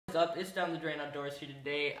What's up? It's Down the Drain Outdoors here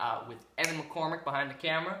today with Evan McCormick behind the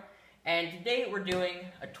camera, and today we're doing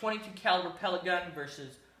a 22 caliber pellet gun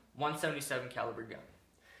versus 177 caliber gun.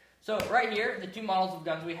 So right here, the two models of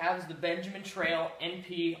guns we have is the Benjamin Trail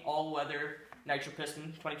NP all-weather nitro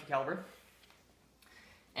piston 22 caliber,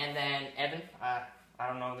 and then Evan, I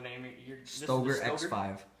don't know the name. Stoeger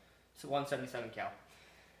X5. It's a 177 cal.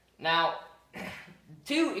 Now,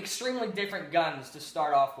 two extremely different guns to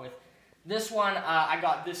start off with. This one I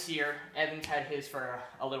got this year. Evan's had his for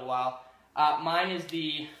a little while. Mine is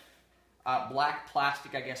the black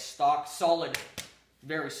plastic, I guess, stock. Solid,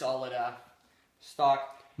 very solid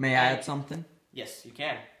stock. May I add something? Yes, you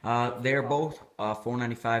can. They're both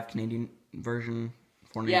 $4.95 Canadian version.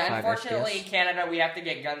 $4.95 yeah, unfortunately SPS. in Canada we have to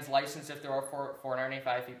get guns licensed if there are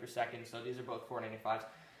 495 feet per second, so these are both 495s.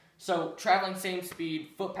 So traveling same speed,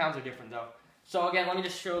 foot-pounds are different though. So again, let me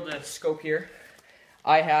just show the scope here.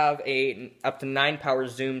 I have a up to 9 power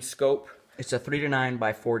zoom scope. It's a 3-9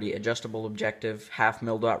 by 40 adjustable objective, half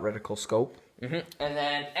mil dot reticle scope. And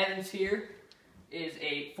then Evan's here is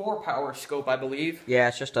a 4 power scope, I believe. Yeah,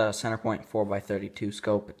 it's just a Centerpoint 4x32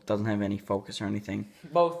 scope. It doesn't have any focus or anything.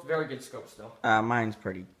 Both very good scopes though. Mine's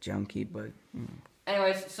pretty junky, but.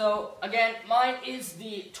 Anyways, so again, mine is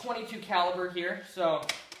the 22 caliber here. So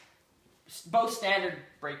both standard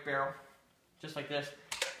break barrel, just like this.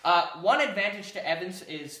 One advantage to Evans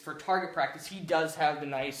is for target practice, he does have the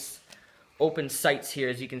nice open sights here,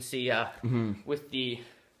 as you can see, with the,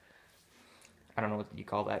 I don't know what you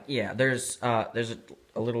call that. Yeah, there's a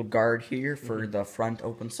little guard here for the front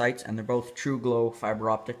open sights, and they're both True Glow fiber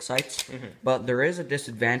optic sights. But there is a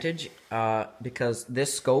disadvantage because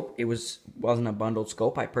this scope, it wasn't a bundled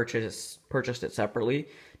scope. I purchased it separately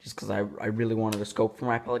just because I really wanted a scope for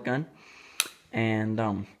my pellet gun.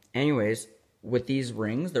 And anyways, with these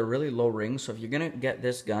rings, they're really low rings, so if you're gonna get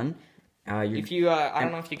this gun, if you, I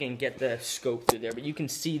don't know if you can get the scope through there, but you can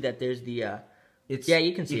see that there's the, yeah,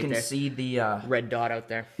 you can see you can see the red dot out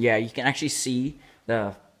there. Yeah, you can actually see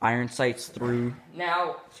the iron sights through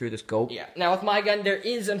the scope. Yeah. Now with my gun, there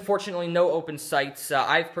is unfortunately no open sights.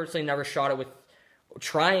 I've personally never shot it with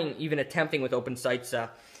even attempting with open sights.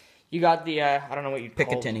 You got the I don't know what you'd call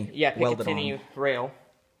it. Picatinny. Yeah, Picatinny rail.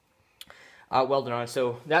 Welded on,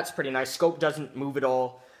 so that's pretty nice. Scope doesn't move at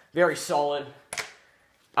all. Very solid.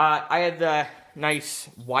 I had the nice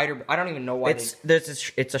wider. I don't even know why.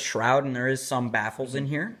 It's a shroud, and there is some baffles in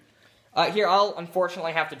here. Here, I'll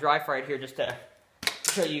unfortunately have to dry fire it here just to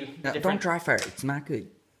show you. No, don't dry fire it. It's not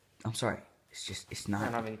good. I'm sorry. It's not. I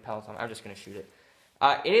don't have any pellets on. I'm just gonna shoot it.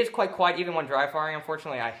 It is quite quiet even when dry firing.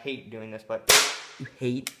 Unfortunately, I hate doing this, but you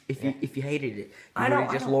hate if you hated it, you would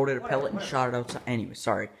have just loaded a pellet and shot it outside. Anyway,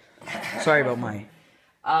 sorry. Sorry about mine.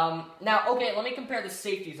 Now, okay, let me compare the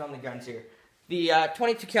safeties on the guns here. The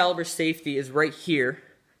 22 caliber safety is right here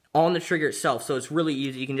on the trigger itself, so it's really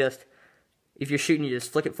easy. You can just, if you're shooting, you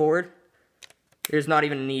just flick it forward. There's not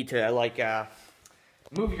even a need to like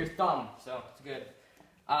move your thumb, so it's good.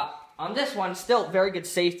 On this one, still very good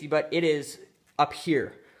safety, but it is up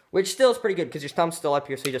here, which still is pretty good because your thumb's still up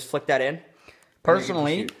here, so you just flick that in.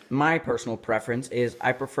 Personally, my personal preference is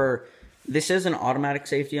I prefer. This is an automatic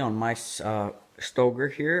safety on my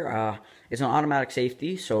Stoeger here. It's an automatic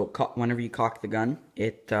safety, so whenever you cock the gun,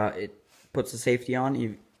 it puts the safety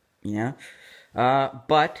on.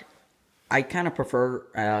 But I kind of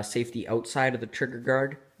prefer safety outside of the trigger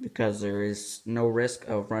guard because there is no risk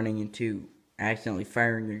of running into accidentally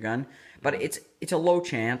firing your gun. But it's a low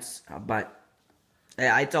chance, but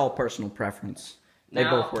it's all personal preference. They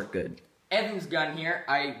both work good. Evan's gun here,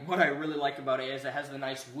 what I really like about it is it has the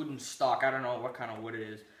nice wooden stock. I don't know what kind of wood it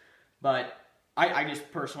is, but I just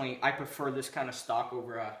personally, I prefer this kind of stock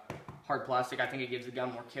over hard plastic. I think it gives the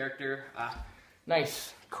gun more character.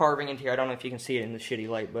 Nice carving into here. I don't know if you can see it in the shitty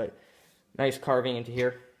light, but nice carving into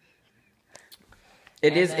here.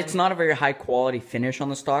 It's not a very high quality finish on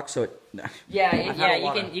the stock, so it.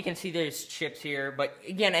 You can see there's chips here, but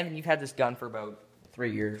again, Evan, you've had this gun for about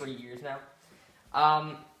 3 years. 3 years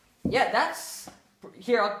now. Yeah, that's...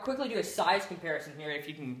 Here, I'll quickly do a size comparison here, if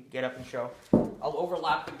you can get up and show. I'll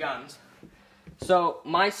overlap the guns. So,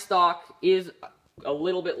 my stock is a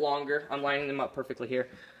little bit longer. I'm lining them up perfectly here.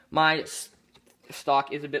 My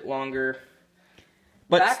stock is a bit longer.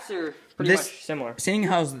 But backs are pretty much similar. Seeing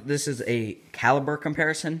how this is a caliber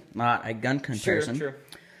comparison, not a gun comparison. Sure.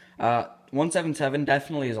 177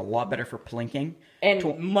 definitely is a lot better for plinking.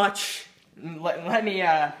 And much... Let me...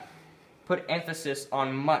 put emphasis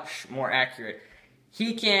on much more accurate.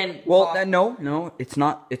 He can. Well, no, it's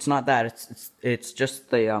not. It's not that. It's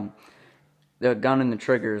just the gun and the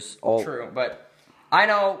triggers. All true, but I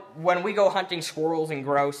know when we go hunting squirrels and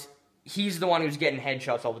grouse, he's the one who's getting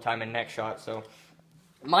headshots all the time and neck shots. So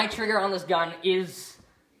my trigger on this gun is,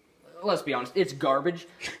 let's be honest, it's garbage.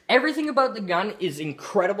 Everything about the gun is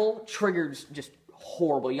incredible. Trigger's just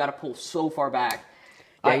horrible. You got to pull so far back.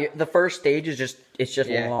 Yeah, the first stage is just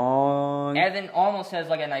long. Evan almost has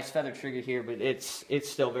like a nice feather trigger here, but it's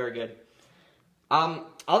still very good.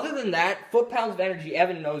 Other than that, foot-pounds of energy,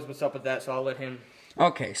 Evan knows what's up with that, so I'll let him.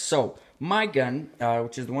 Okay, so my gun,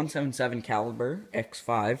 which is the 177 caliber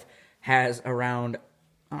X5, has around,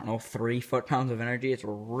 I don't know, 3 foot-pounds of energy. It's a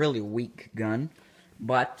really weak gun,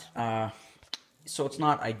 but so it's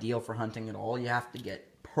not ideal for hunting at all. You have to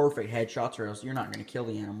get perfect headshots, or else you're not going to kill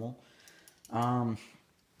the animal.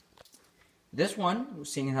 This one,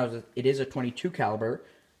 seeing how it is a 22 caliber,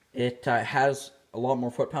 it has a lot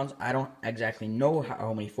more foot-pounds. I don't exactly know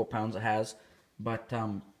how many foot-pounds it has, but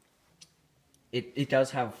it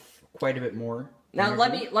does have quite a bit more. Now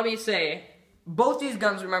let me say, both these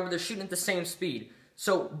guns, remember, they're shooting at the same speed.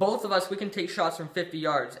 So both of us, we can take shots from 50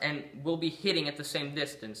 yards, and we'll be hitting at the same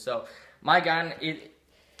distance. So my gun,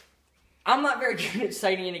 I'm not very good at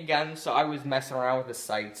sighting in a gun, so I was messing around with the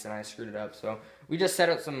sights, and I screwed it up. So we just set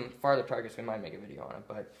out some farther targets. We might make a video on it,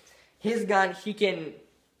 but his gun,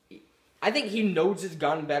 I think he knows his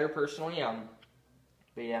gun better personally.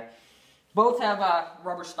 But yeah, both have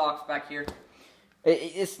rubber stocks back here.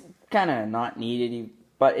 It's kind of not needed,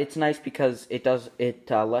 but it's nice because it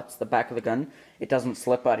lets the back of the gun, it doesn't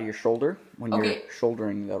slip out of your shoulder when you're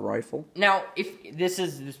shouldering the rifle. Now, if this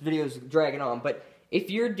video's dragging on, but if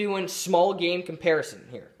you're doing small game comparison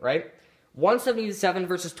here, right? 177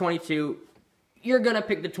 versus 22, you're gonna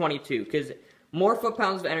pick the 22 because more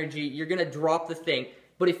foot-pounds of energy. You're gonna drop the thing.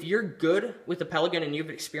 But if you're good with the pellet gun and you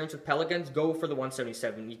have experience with pellet guns, go for the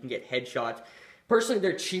 177. You can get headshots. Personally,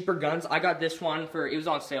 they're cheaper guns. I got this one it was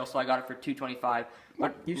on sale, so I got it for $225.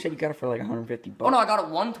 What? You said you got it for like $150. Oh no, I got it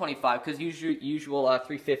 $125 because usual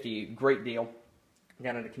 $350. Great deal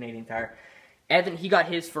down at the Canadian Tire. Evan, he got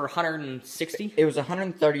his for $160. It was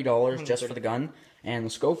 $130 just for the gun, and the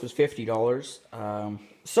scope was $50.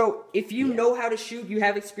 So if you know how to shoot, you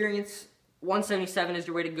have experience, 177 is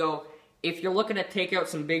your way to go. If you're looking to take out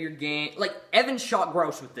some bigger game, like Evan shot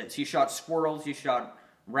grouse with this. He shot squirrels. You shot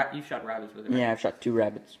rabbits with it. Right? Yeah, I've shot 2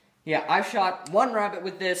 rabbits. Yeah, I've shot 1 rabbit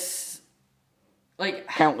with this. Like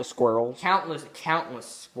countless squirrels. Countless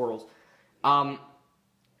squirrels.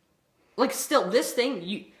 Like still, this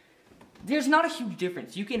thing there's not a huge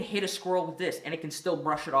difference. You can hit a squirrel with this, and it can still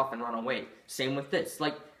brush it off and run away. Same with this.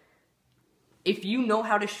 Like, if you know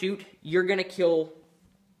how to shoot, you're gonna kill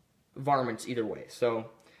varmints either way.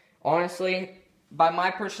 So. Honestly, by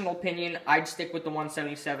my personal opinion, I'd stick with the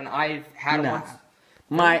 177. I've had one.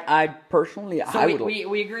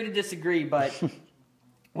 We agree to disagree, but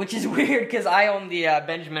which is weird because I own the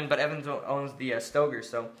Benjamin, but Evans owns the Stoeger.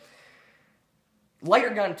 So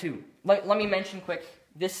lighter gun too. Let me mention quick.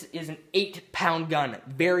 This is an 8-pound gun,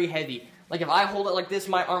 very heavy. Like if I hold it like this,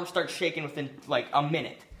 my arm starts shaking within like a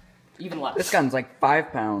minute. Even less. This gun's like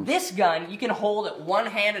 5 pounds. This gun, you can hold it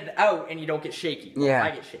one-handed out and you don't get shaky. Well, yeah. I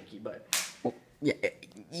get shaky, but... Well, yeah,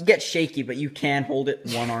 you get shaky, but you can hold it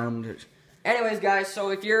one-armed. Anyways, guys, so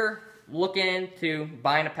if you're looking to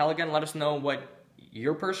buying a pellet gun, let us know what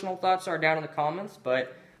your personal thoughts are down in the comments.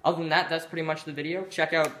 But other than that, that's pretty much the video.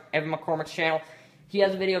 Check out Evan McCormick's channel. He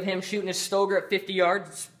has a video of him shooting his Stoeger at 50 yards.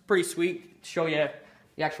 It's pretty sweet to show you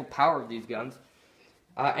the actual power of these guns.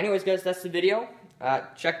 Anyways, guys, that's the video.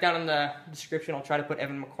 Check down in the description. I'll try to put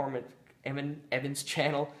Evan's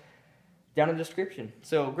channel down in the description.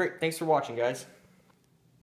 So, great. Thanks for watching, guys.